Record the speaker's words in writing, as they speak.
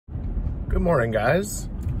Good morning, guys.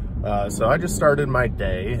 So I just started my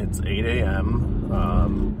day. It's 8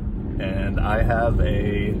 a.m. And I have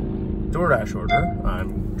a DoorDash order.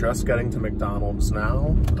 I'm just getting to McDonald's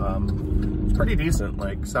now. It's pretty decent,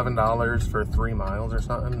 like $7 for 3 miles or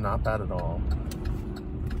something. Not bad at all.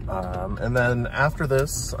 And then after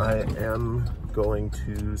this, I am going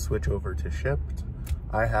to switch over to Shipt.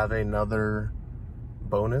 I have another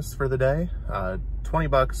bonus for the day. 20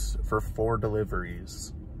 bucks for 4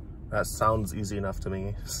 deliveries. That sounds easy enough to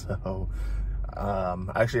me. So I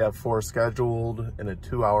actually have 4 scheduled in a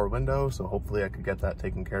 2-hour window, so hopefully I could get that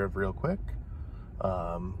taken care of real quick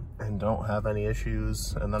and don't have any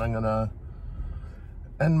issues. And then I'm gonna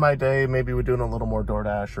end my day maybe we're doing a little more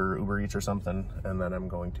DoorDash or Uber Eats or something, and then I'm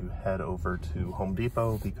going to head over to Home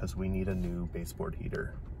Depot because we need a new baseboard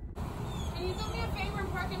heater. Can you do me a favor and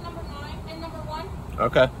park in number 9 and number 1?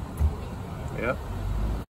 Okay. Yep.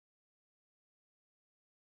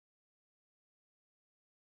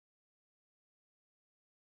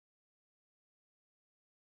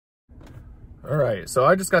 All right, so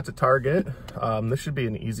I just got to Target. This should be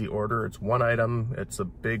an easy order. It's one item. It's a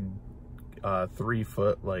big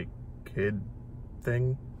 3-foot like kid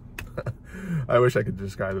thing. I wish I could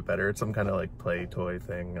describe it better. It's some kind of like play toy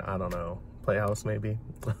thing. I don't know, playhouse maybe.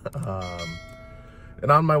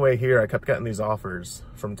 And on my way here, I kept getting these offers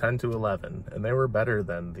from 10 to 11, and they were better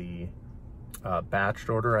than the batched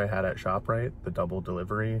order I had at ShopRite, the double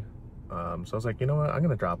delivery. So I was like, you know what, I'm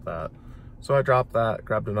gonna drop that. So I dropped that,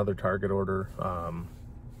 grabbed another Target order,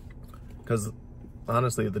 because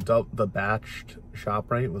honestly, the batched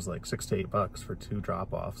ShopRite was like $6 to $8 for 2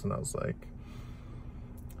 drop-offs, and I was like,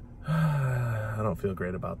 I don't feel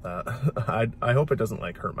great about that. I hope it doesn't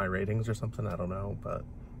like hurt my ratings or something, I don't know, but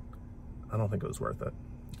I don't think it was worth it.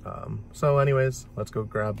 So anyways, let's go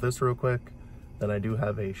grab this real quick. Then I do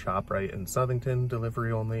have a ShopRite in Southington,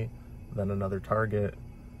 delivery only, then another Target.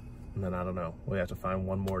 And then I don't know, we have to find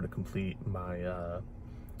one more to complete my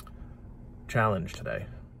challenge today.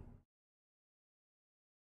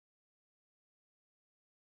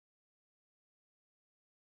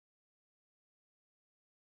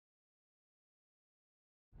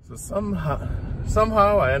 So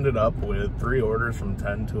somehow I ended up with 3 orders from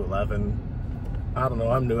 10 to 11. I don't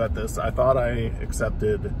know, I'm new at this. I thought I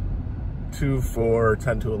accepted 2 for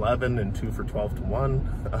 10 to 11 and 2 for 12 to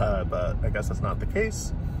 1, but I guess that's not the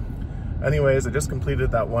case. Anyways, I just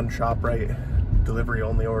completed that one ShopRite delivery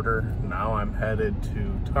only order. Now I'm headed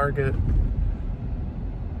to Target.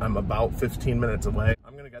 I'm about 15 minutes away.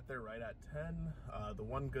 I'm gonna get there right at 10. The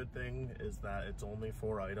one good thing is that it's only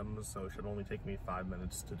 4 items, so it should only take me 5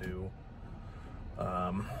 minutes to do.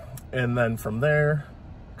 And then from there,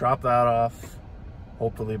 drop that off,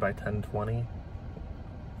 hopefully by 10:20,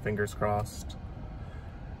 fingers crossed.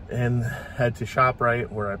 And head to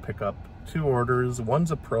ShopRite where I pick up 2 orders.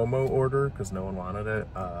 One's a promo order because no one wanted it,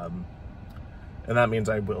 and that means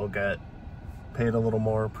I will get paid a little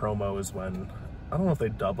more. Promo is when, I don't know if they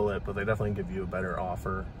double it, but they definitely give you a better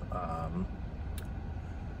offer.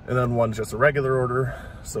 And then one's just a regular order.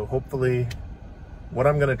 So hopefully what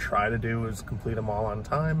I'm gonna try to do is complete them all on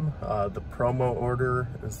time. The promo order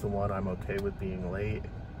is the one I'm okay with being late,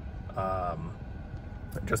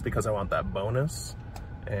 just because I want that bonus.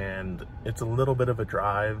 And it's a little bit of a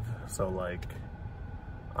drive, so like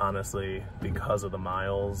honestly, because of the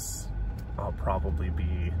miles, I'll probably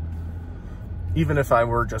be, even if I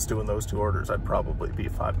were just doing those 2 orders, I'd probably be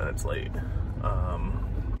 5 minutes late.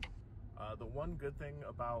 The one good thing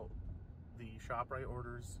about the ShopRite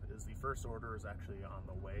orders is the first order is actually on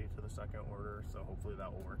the way to the second order, so hopefully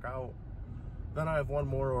that will work out. Then I have one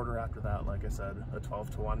more order after that, like I said, a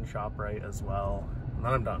 12 to 1 ShopRite as well, and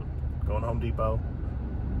then I'm done. Going to Home Depot.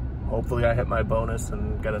 Hopefully I hit my bonus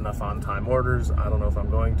and get enough on-time orders. I don't know if I'm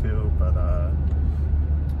going to, but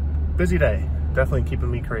busy day. Definitely keeping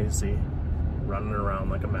me crazy, running around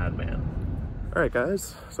like a madman. All right,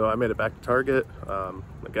 guys, so I made it back to Target.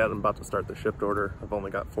 Again, I'm about to start the Shipt order. I've only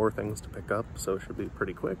got 4 things to pick up, so it should be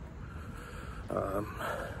pretty quick.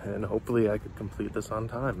 And hopefully I could complete this on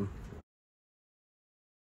time.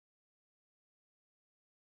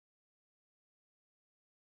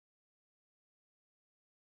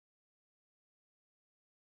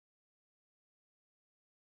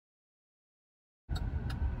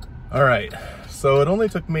 All right, so it only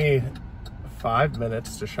took me 5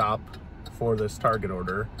 minutes to shop for this Target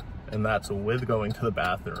order, and that's with going to the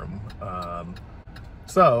bathroom.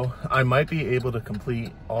 So I might be able to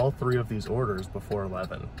complete all 3 of these orders before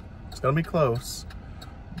 11. It's gonna be close,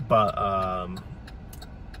 but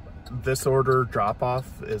this order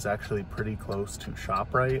drop-off is actually pretty close to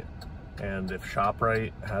ShopRite, and if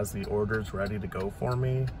ShopRite has the orders ready to go for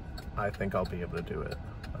me, I think I'll be able to do it.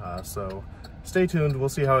 So stay tuned, we'll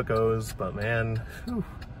see how it goes, but man, whew.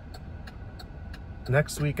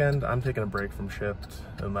 Next weekend, I'm taking a break from Shipt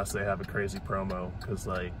unless they have a crazy promo, because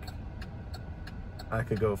like, I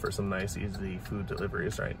could go for some nice, easy food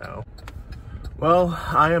deliveries right now. Well,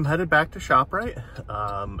 I am headed back to ShopRite.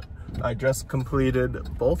 I just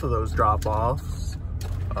completed both of those drop-offs.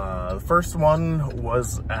 The first one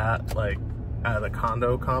was at a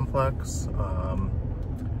condo complex,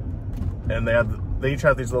 and they each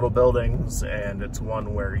have these little buildings, and it's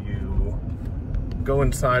one where you go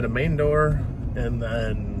inside a main door, and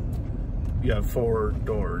then you have 4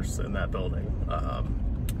 doors in that building.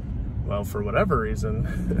 Well, for whatever reason,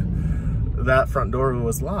 that front door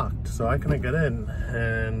was locked, so I couldn't get in,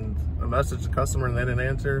 and I messaged the customer and they didn't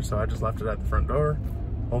answer, so I just left it at the front door.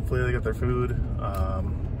 Hopefully they get their food.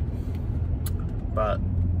 But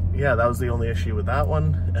yeah, that was the only issue with that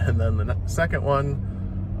one. And then the second one,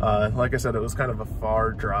 like I said, it was kind of a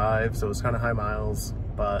far drive, so it was kind of high miles,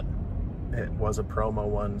 but it was a promo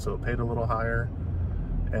one, so it paid a little higher.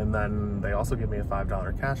 And then they also gave me a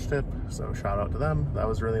 $5 cash tip, so shout out to them. That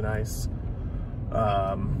was really nice.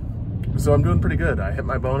 So I'm doing pretty good. I hit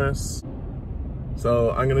my bonus.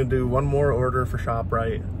 So I'm gonna do one more order for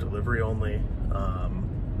ShopRite, delivery only.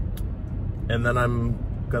 And then I'm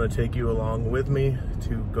gonna take you along with me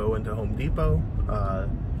to go into Home Depot,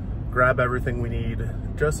 grab everything we need,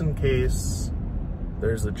 just in case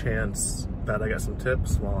there's a chance that I get some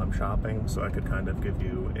tips while I'm shopping, so I could kind of give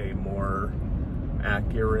you a more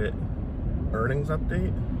accurate earnings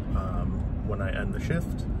update when I end the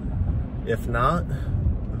shift. If not,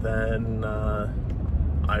 then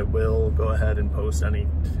I will go ahead and post any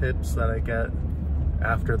tips that I get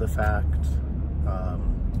after the fact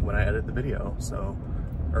when I edit the video. So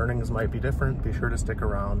earnings might be different. Be sure to stick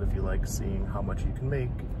around if you like seeing how much you can make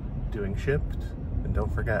doing Shipt. And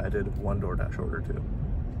don't forget, I did one DoorDash order too.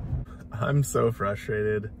 I'm so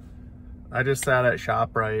frustrated. I just sat at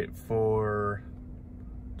ShopRite for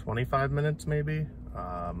 25 minutes maybe.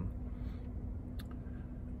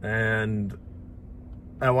 And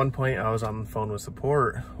at one point I was on the phone with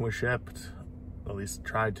support with Shipt, at least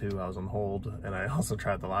tried to. I was on hold, and I also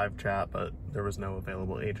tried the live chat, but there was no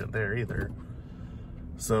available agent there either.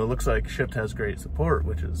 So it looks like Shipt has great support,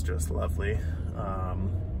 which is just lovely.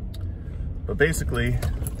 But basically,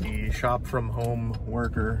 the shop from home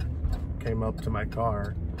worker came up to my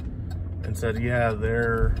car and said, yeah,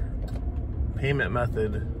 their payment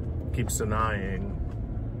method keeps denying.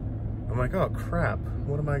 I'm like, oh crap,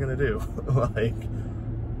 what am I gonna do?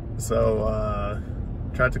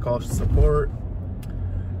 Tried to call support,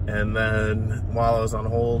 and then while I was on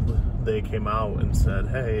hold, they came out and said,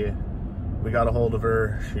 hey, we got a hold of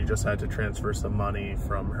her. She just had to transfer some money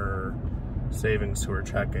from her savings to her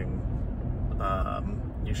checking.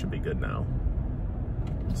 You should be good now.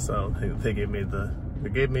 So they gave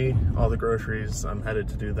me all the groceries. I'm headed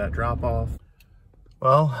to do that drop off.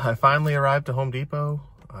 Well, I finally arrived to Home Depot.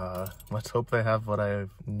 Let's hope they have what I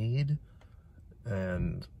need,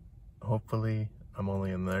 and hopefully I'm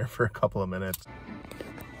only in there for a couple of minutes.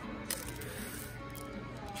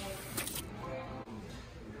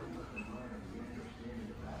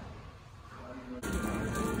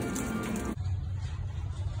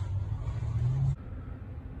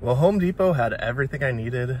 Well, Home Depot had everything I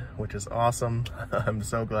needed, which is awesome. I'm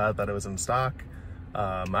so glad that it was in stock.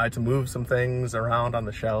 I had to move some things around on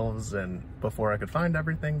the shelves and before I could find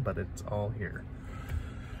everything, but it's all here.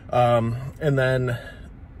 And then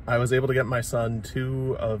I was able to get my son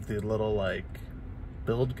 2 of the little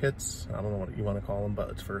build kits. I don't know what you want to call them, but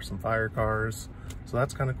it's for some fire cars. So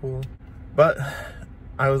that's kind of cool. But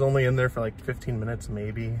I was only in there for 15 minutes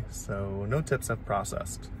maybe, so no tips have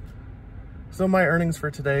processed. So my earnings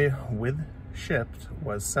for today with Shipt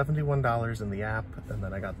was $71 in the app, and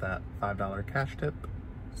then I got that $5 cash tip,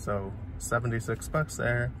 so 76 bucks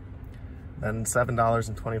there. Then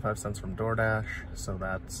 $7.25 from DoorDash, so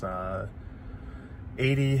that's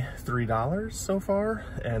 $83 so far,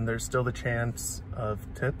 and there's still the chance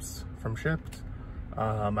of tips from Shipt.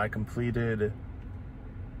 I completed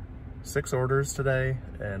 6 orders today,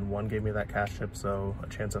 and 1 gave me that cash tip, so a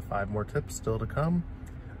chance of 5 more tips still to come.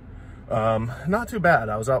 Not too bad.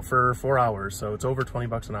 I was out for 4 hours, so it's over 20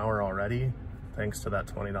 bucks an hour already, thanks to that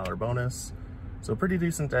 $20 bonus. So pretty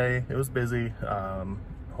decent day. It was busy.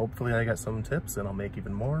 Hopefully I get some tips and I'll make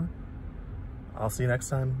even more. I'll see you next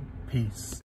time. Peace.